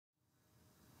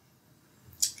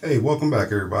Hey, welcome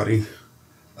back everybody.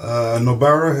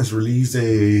 Nobara has released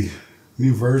a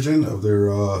new version of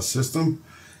their system,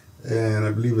 and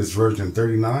I believe it's version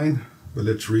 39, but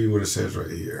let's read what it says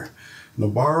right here.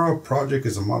 Nobara Project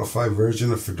is a modified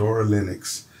version of Fedora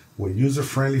Linux with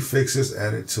user-friendly fixes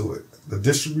added to it. The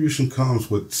distribution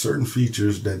comes with certain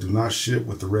features that do not ship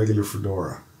with the regular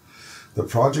Fedora. The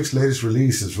project's latest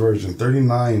release is version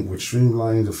 39, which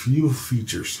streamlines a few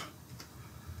features.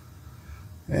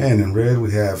 And in red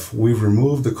we've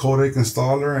removed the codec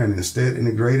installer and instead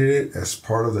integrated it as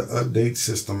part of the update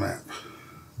system app.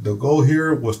 The goal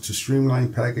here was to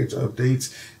streamline package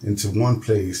updates into one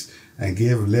place and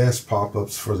give less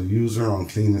pop-ups for the user on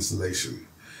clean installation.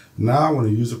 Now when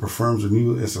the user performs a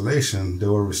new installation, they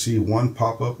will receive one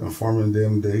pop-up informing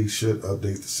them they should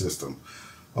update the system.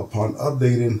 Upon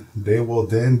updating, they will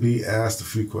then be asked a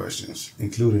few questions,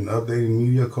 including updating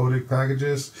media codec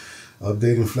packages,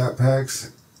 updating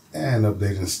Flatpaks, and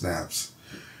updating snaps.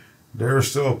 There is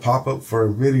still a pop-up for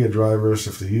NVIDIA drivers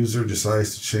if the user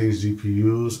decides to change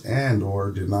GPUs and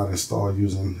or did not install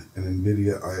using an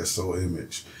NVIDIA ISO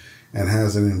image and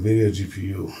has an NVIDIA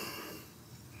GPU.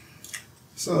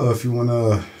 So if you want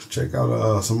to check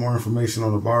out some more information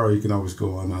on Nobara, you can always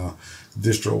go on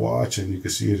Distro Watch and you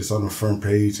can see it's on the front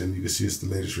page and you can see it's the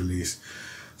latest release.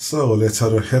 So let's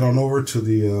head on over to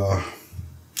the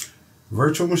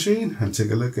virtual machine and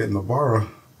take a look at Nobara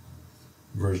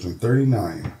version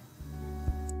 39.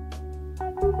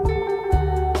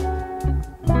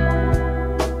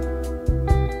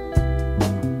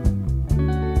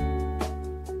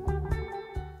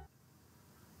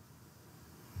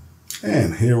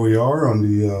 And here we are on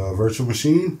the virtual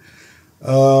machine.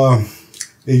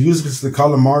 It uses the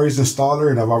Calamares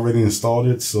installer, and I've already installed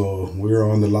it, so we're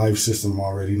on the live system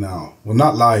already now. Well,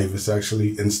 not live, it's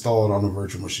actually installed on the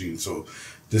virtual machine, so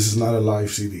this is not a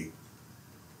live CD.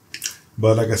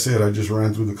 But like I said, I just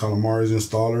ran through the Calamares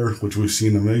installer, which we've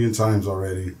seen a million times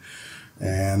already,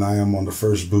 and I am on the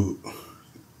first boot.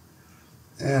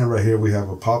 And right here we have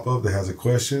a pop-up that has a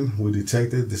question. We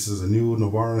detected this is a new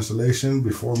Nobara installation.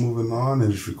 Before moving on, it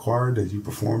is required that you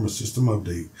perform a system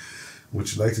update.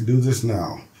 Would you like to do this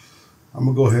now? I'm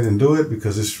gonna go ahead and do it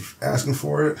because it's asking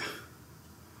for it.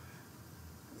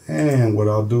 And what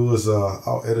I'll do is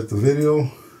I'll edit the video,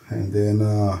 and then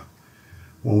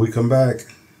when we come back,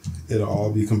 it'll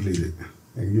all be completed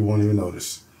and you won't even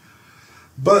notice.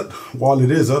 But while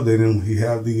it is updating, we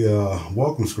have the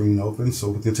welcome screen open, so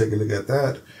we can take a look at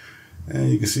that. And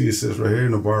you can see it says right here,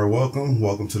 Nobara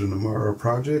welcome to the Nobara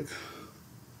Project.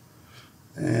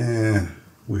 And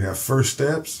we have first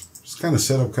steps. It's kind of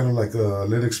set up kind of like a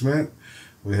Linux Mint.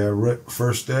 We have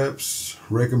first steps,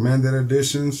 recommended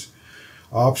additions,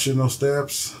 optional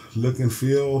steps, look and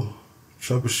feel,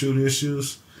 troubleshoot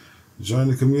issues, join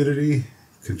the community,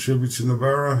 contribute to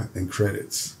Nobara, and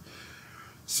credits.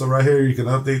 So right here you can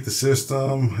update the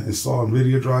system, install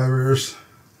NVIDIA drivers,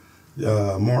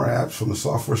 more apps from the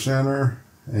Software Center,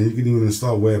 and you can even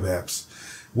install web apps.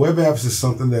 Web apps is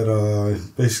something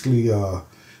that basically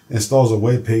installs a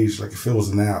web page like if it was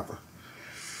an app.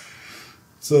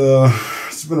 So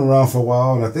it's been around for a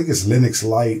while, and I think it's Linux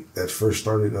Lite that first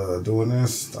started doing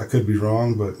this. I could be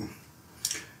wrong, but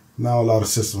now a lot of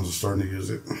systems are starting to use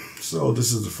it. So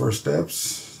this is the first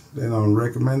steps. Then on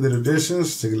recommended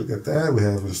additions, take a look at that. We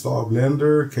have install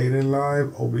Blender, KDE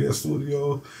Live, OBS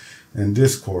Studio, and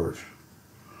Discord.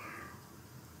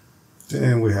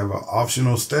 Then we have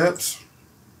optional steps.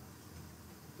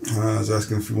 It's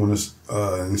asking if you want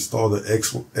to install the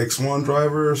X1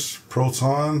 drivers,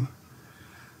 Proton,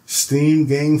 Steam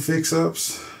game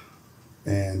fix-ups,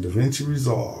 and DaVinci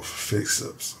Resolve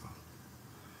fix-ups.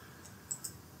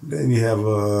 Then you have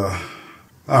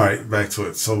all right, back to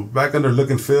it. So back under look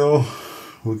and feel,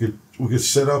 we could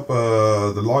set up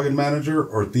the login manager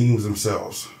or themes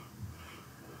themselves.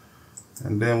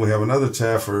 And then we have another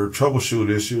tab for troubleshoot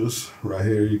issues. Right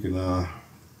here you can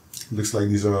looks like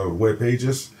these are web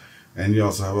pages, and you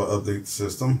also have an update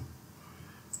system.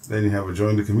 Then you have a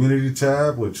join the community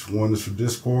tab, which one is for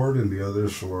Discord and the other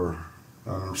is for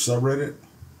subreddit.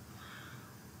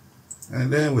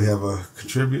 And then we have a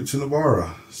contribute to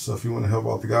Nobara. So if you want to help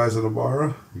out the guys at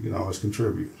Nobara, you can always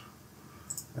contribute.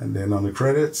 And then on the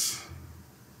credits.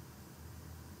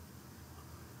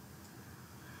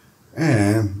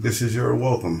 And this is your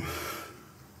welcome.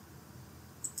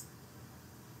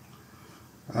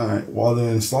 Alright, while the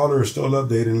installer is still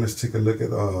updating, let's take a look at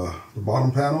the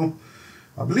bottom panel.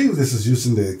 I believe this is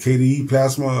using the KDE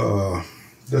Plasma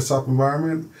desktop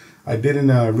environment. I didn't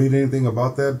read anything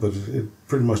about that, but it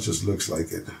pretty much just looks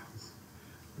like it.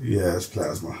 Yeah, it's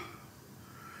Plasma.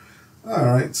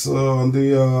 Alright, so on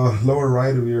the lower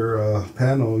right of your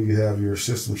panel, you have your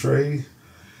system tray.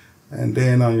 And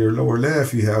then on your lower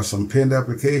left, you have some pinned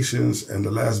applications, and the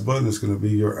last button is going to be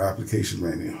your application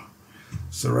menu.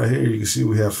 So right here, you can see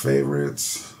we have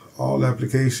favorites, all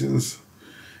applications,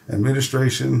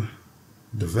 administration,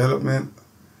 development,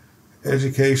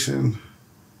 education,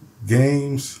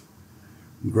 games,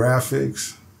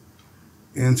 graphics,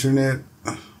 internet,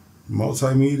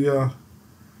 multimedia,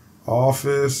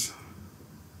 office.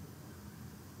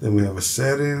 Then we have a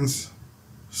settings,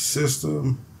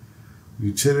 system,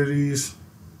 utilities,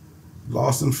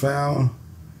 lost and found,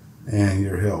 and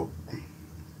your help.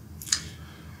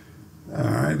 All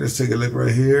right, let's take a look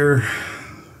right here.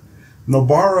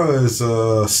 Nobara is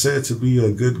said to be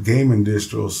a good gaming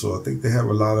distro, so I think they have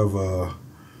a lot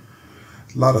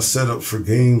of setup for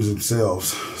games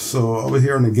themselves. So over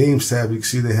here on the games tab, you can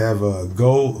see they have a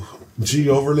G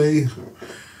overlay.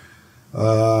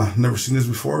 Never seen this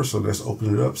before, so let's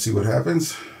open it up, see what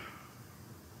happens.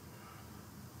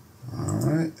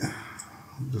 Alright,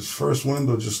 this first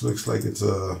window just looks like it's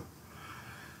I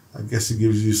guess it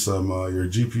gives you some your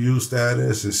GPU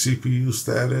status and CPU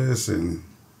status and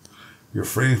your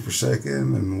frames per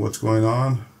second and what's going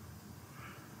on.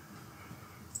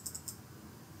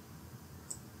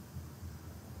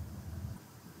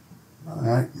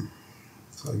 Alright,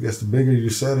 so I guess the bigger you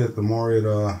set it, the more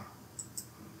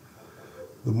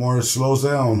it slows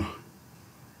down.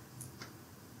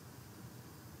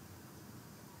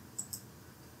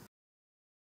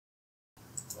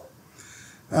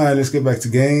 Alright, let's get back to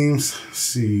games. Let's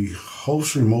see,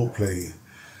 host remote play.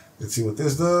 Let's see what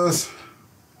this does.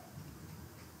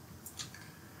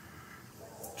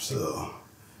 So,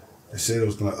 they said it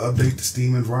was going to update the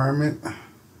Steam environment,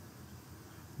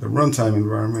 the runtime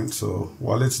environment. So,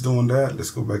 while it's doing that,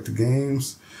 let's go back to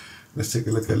games. Let's take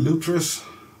a look at Lutris.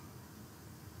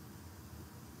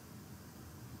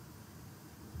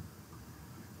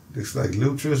 Looks like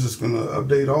Lutris is going to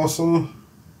update also.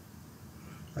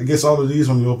 I guess all of these,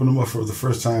 when you open them up for the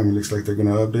first time, it looks like they're going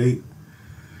to update.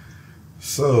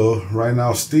 So right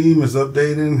now Steam is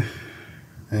updating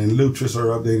and Lutris are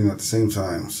updating at the same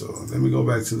time. So let me go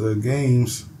back to the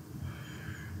games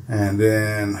and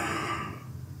then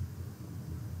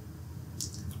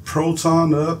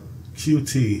Proton up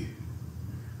Qt.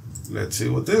 Let's see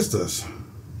what this does.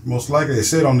 Most likely it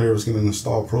said on there it's going to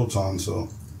install Proton, so,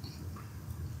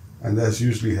 and that's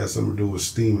usually has something to do with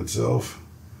Steam itself.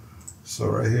 So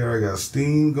right here I got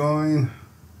Steam going.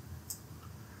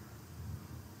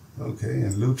 Okay,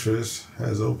 and Lutris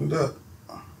has opened up.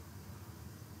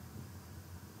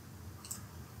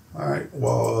 Alright,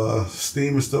 while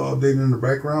Steam is still updating in the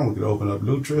background, we can open up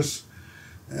Lutris.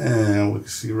 And we can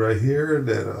see right here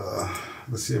that,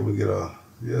 let's see if we get a,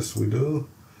 yes we do.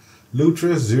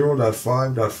 Lutris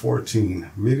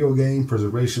 0.5.14, video game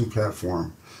preservation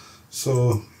platform.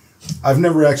 So I've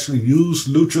never actually used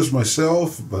Lutris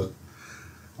myself, but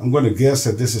I'm going to guess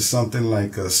that this is something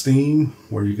like Steam,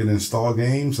 where you can install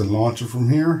games and launch it from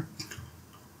here.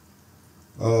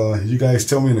 You guys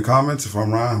tell me in the comments if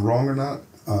I'm wrong or not.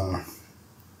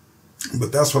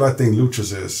 But that's what I think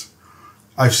Lutris is.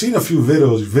 I've seen a few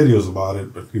videos about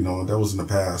it, but you know, that was in the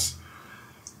past.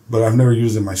 But I've never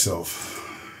used it myself.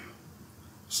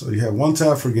 So you have one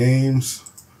tab for games,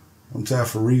 one tab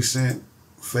for recent,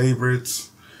 favorites.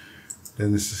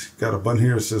 Then it's got a button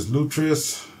here that says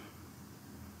Lutris.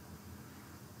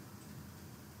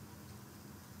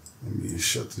 Let me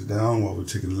shut this down while we're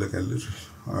taking a look at Lutris.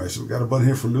 Alright, so we got a button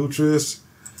here for Lutris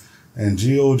and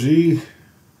GOG,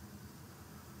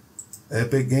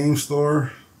 Epic Game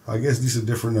Store. I guess these are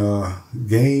different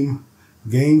games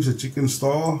that you can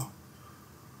install,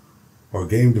 or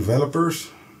game developers.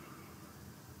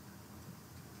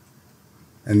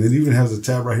 And it even has a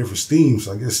tab right here for Steam,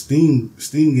 so I guess Steam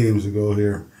games will go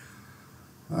here.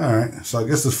 Alright, so I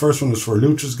guess the first one is for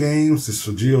Lutris games, this is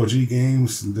for GOG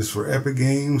games, and this for Epic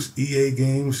games, EA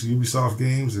games, Ubisoft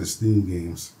games, and Steam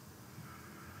games.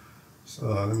 So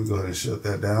let me go ahead and shut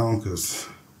that down because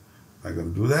I'm not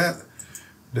going to do that.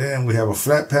 Then we have a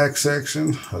Flatpak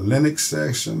section, a Linux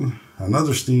section,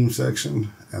 another Steam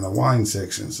section, and a Wine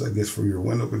section. So I guess for your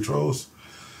window controls.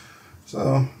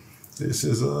 So this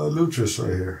is Lutris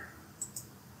right here.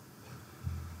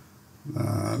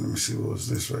 Let me see, what was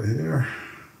this right here?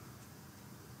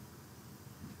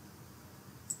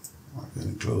 I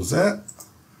can close that.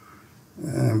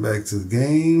 And back to the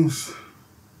games.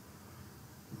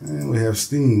 And we have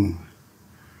Steam.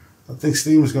 I think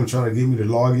Steam is going to try to get me to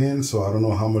log in, so I don't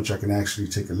know how much I can actually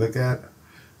take a look at.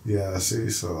 Yeah, see,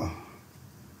 so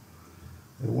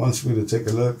it wants me to take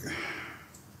a look.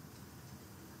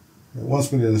 It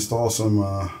wants me to install some,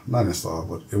 not install,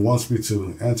 but it wants me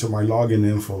to enter my login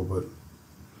info, but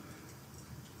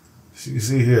as you can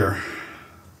see here,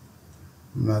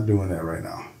 I'm not doing that right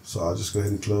now. So I'll just go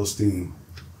ahead and close Steam.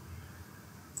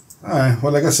 Alright,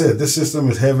 well, like I said, this system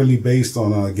is heavily based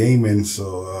on gaming,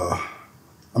 so,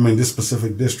 I mean, this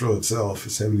specific distro itself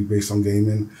is heavily based on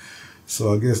gaming,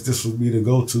 so I guess this would be the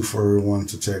go-to for everyone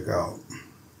to check out.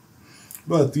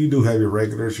 But you do have your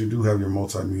regulars, you do have your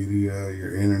multimedia,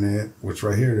 your internet, which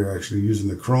right here they're actually using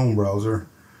the Chrome browser.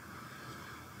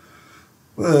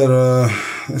 But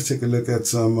let's take a look at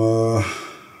some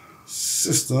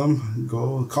system,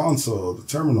 go console, the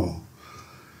terminal.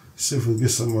 See if we can get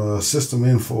some system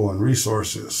info and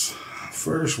resources.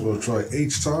 First, we'll try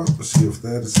HTOP to see if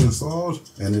that is installed,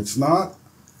 and it's not.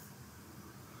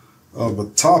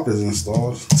 But top is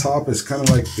installed. Top is kind of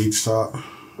like HTOP.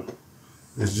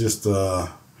 It's just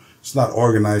it's not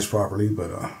organized properly, but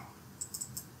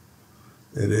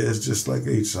it is just like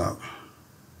HTOP,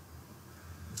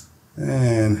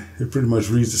 and it pretty much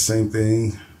reads the same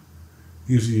thing.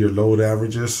 Gives you your load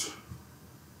averages.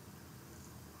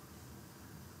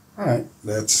 All right,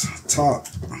 that's top.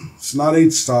 It's not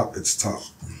HTOP, it's top.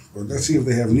 But let's see if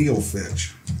they have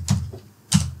NeoFetch.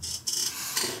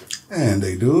 And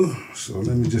they do. So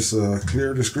let me just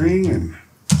clear the screen and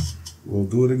we'll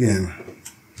do it again.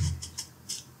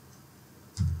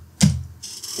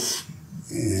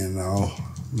 And I'll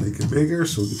make it bigger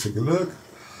so we can take a look.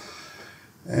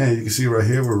 And you can see right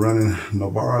here we're running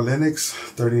Nobara Linux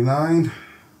 39.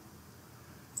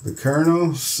 The kernel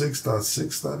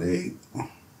 6.6.8.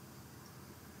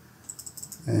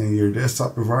 And your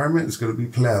desktop environment is going to be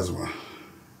Plasma.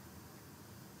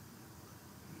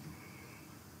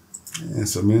 And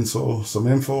some info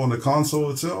on the console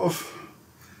itself.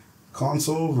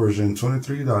 Console version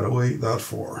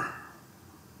 23.08.4.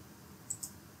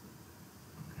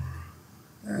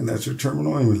 And that's your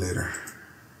terminal emulator.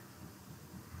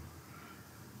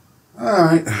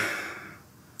 Alright.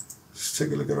 Let's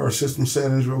take a look at our system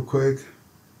settings real quick.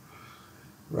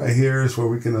 Right here is where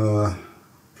we can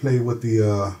play with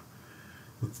the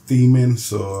theming.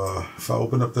 So if I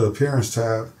open up the appearance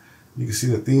tab, you can see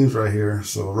the themes right here.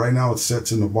 So right now it's set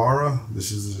to Nobara.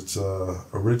 This is its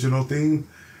original theme.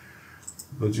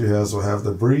 But you also have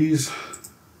the Breeze.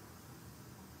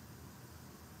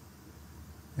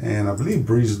 And I believe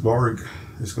Breezeborg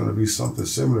is going to be something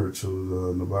similar to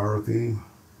the Nobara theme.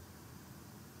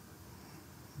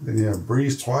 Then you have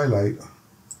Breeze Twilight.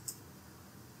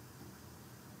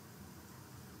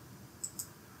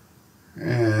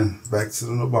 And back to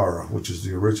the Nobara, which is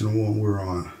the original one we're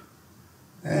on.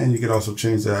 And you can also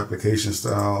change the application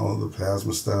style, the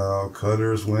Plasma style,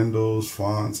 colors, windows,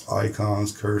 fonts,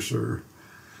 icons, cursor,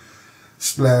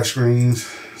 splash screens.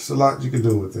 There's a lot you can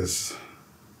do with this.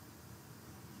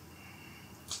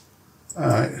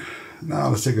 Alright, now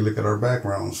let's take a look at our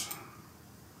backgrounds.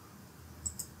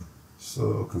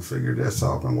 So configure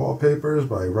desktop and wallpapers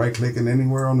by right clicking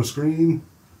anywhere on the screen.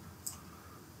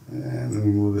 And let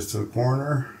me move this to the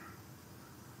corner.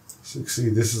 So you can see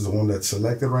this is the one that's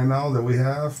selected right now that we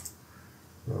have.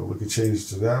 So we can change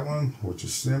to that one, which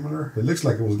is similar. It looks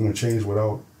like it was going to change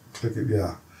without clicking,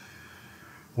 yeah.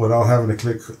 Without having to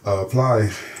click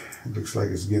apply. It looks like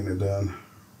it's getting it done.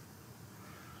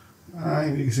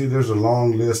 Alright, you can see there's a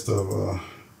long list of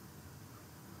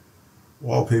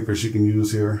wallpapers you can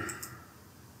use here.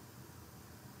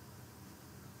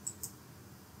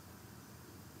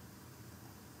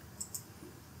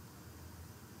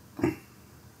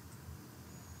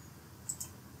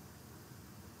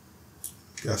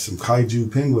 Got some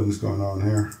kaiju penguins going on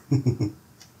here.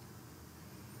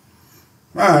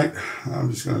 Alright,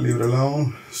 I'm just going to leave it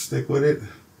alone. Stick with it.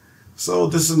 So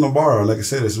this is Nobara. Like I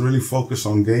said, it's really focused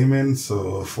on gaming.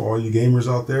 So for all you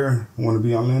gamers out there who want to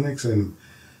be on Linux and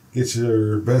get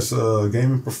your best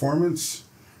gaming performance,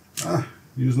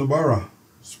 use Nobara.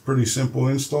 It's a pretty simple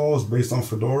install. It's based on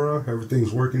Fedora.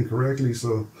 Everything's working correctly,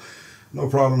 so no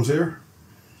problems here.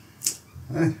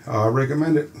 I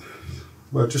recommend it.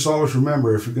 But just always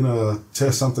remember, if you're going to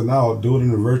test something out, do it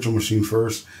in a virtual machine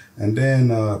first, and then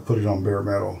put it on bare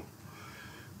metal.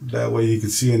 That way you can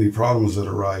see any problems that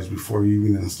arise before you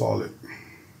even install it.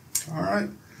 All right.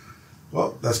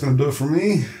 Well, that's going to do it for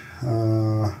me.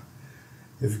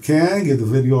 If you can, give the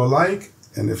video a like.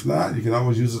 And if not, you can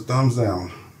always use a thumbs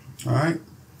down. All right.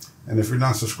 And if you're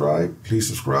not subscribed, please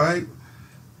subscribe.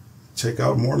 Check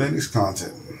out more Linux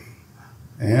content.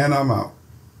 And I'm out.